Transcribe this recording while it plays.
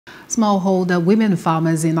Smallholder women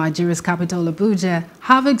farmers in Nigeria's capital Abuja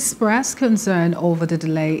have expressed concern over the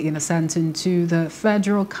delay in assenting to the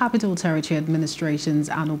Federal Capital Territory Administration's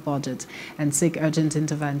annual budget and seek urgent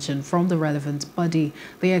intervention from the relevant body.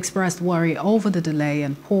 They expressed worry over the delay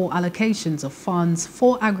and poor allocations of funds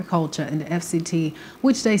for agriculture in the FCT,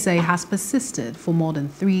 which they say has persisted for more than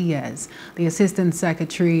 3 years. The Assistant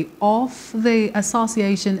Secretary of the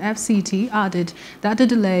Association FCT added that the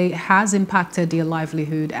delay has impacted their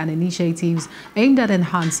livelihood and initiatives aimed at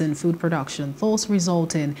enhancing food production, thus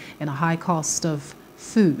resulting in a high cost of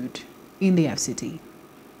food in the FCT.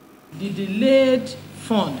 The delayed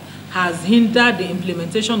fund has hindered the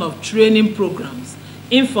implementation of training programs,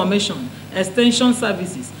 information, extension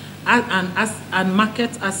services, and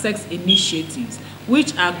market access initiatives,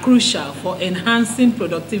 which are crucial for enhancing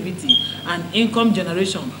productivity and income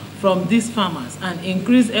generation from these farmers and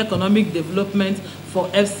increase economic development for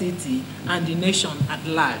FCT and the nation at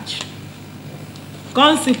large.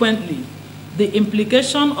 Consequently, the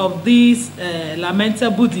implication of this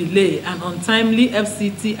lamentable delay and untimely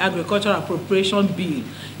FCT agricultural appropriation bill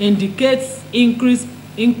indicates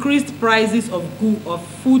increased prices of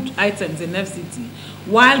food items in FCT,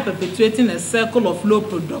 while perpetuating a circle of low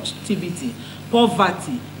productivity,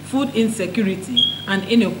 poverty, food insecurity, and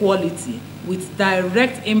inequality, which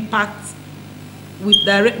directly impacts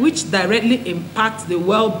the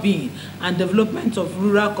well-being and development of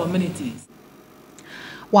rural communities.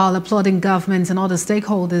 While applauding governments and other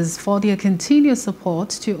stakeholders for their continuous support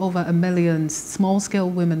to over 1 million small-scale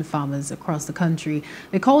women farmers across the country,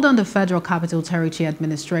 they called on the Federal Capital Territory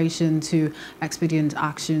Administration to expedient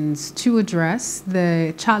actions to address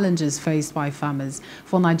the challenges faced by farmers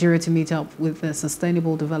for Nigeria to meet up with the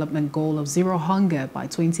Sustainable Development Goal of zero hunger by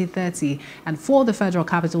 2030 and for the Federal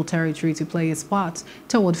Capital Territory to play its part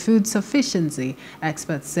toward food sufficiency.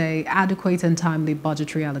 Experts say adequate and timely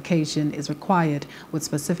budgetary allocation is required with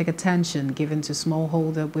specific attention given to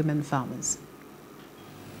smallholder women farmers.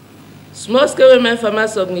 Small-scale women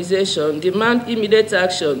farmers organization demand immediate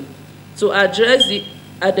action to address the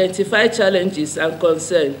identified challenges and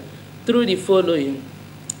concerns through the following: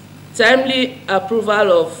 timely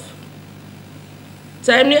approval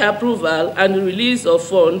and release of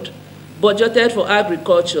funds budgeted for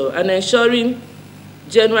agriculture, and ensuring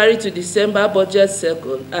January to December budget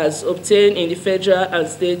cycle as obtained in the federal and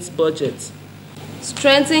state budgets.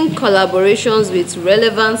 Strengthen collaborations with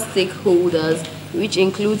relevant stakeholders, which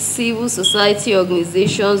include civil society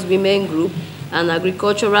organizations, women group, and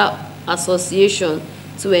agricultural association,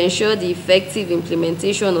 to ensure the effective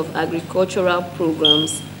implementation of agricultural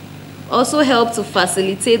programs. Also help to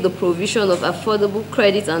facilitate the provision of affordable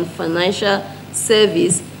credit and financial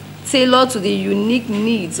service tailored to the unique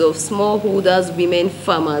needs of smallholders women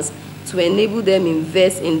farmers to enable them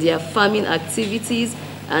invest in their farming activities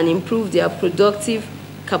and improve their productive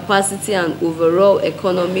capacity and overall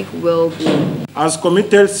economic well-being. As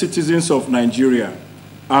committed citizens of Nigeria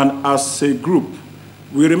and as a group,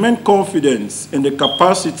 we remain confident in the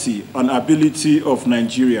capacity and ability of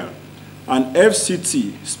Nigeria and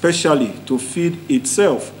FCT, especially to feed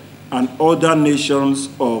itself and other nations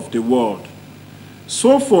of the world.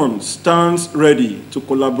 SOFON stands ready to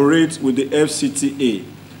collaborate with the FCTA,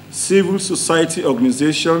 civil society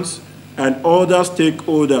organizations, and other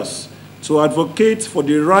stakeholders to advocate for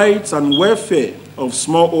the rights and welfare of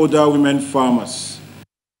smallholder women farmers.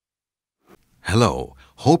 Hello,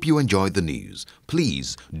 hope you enjoyed the news.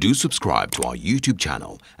 Please do subscribe to our YouTube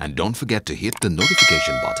channel and don't forget to hit the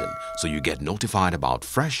notification button so you get notified about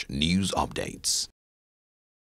fresh news updates.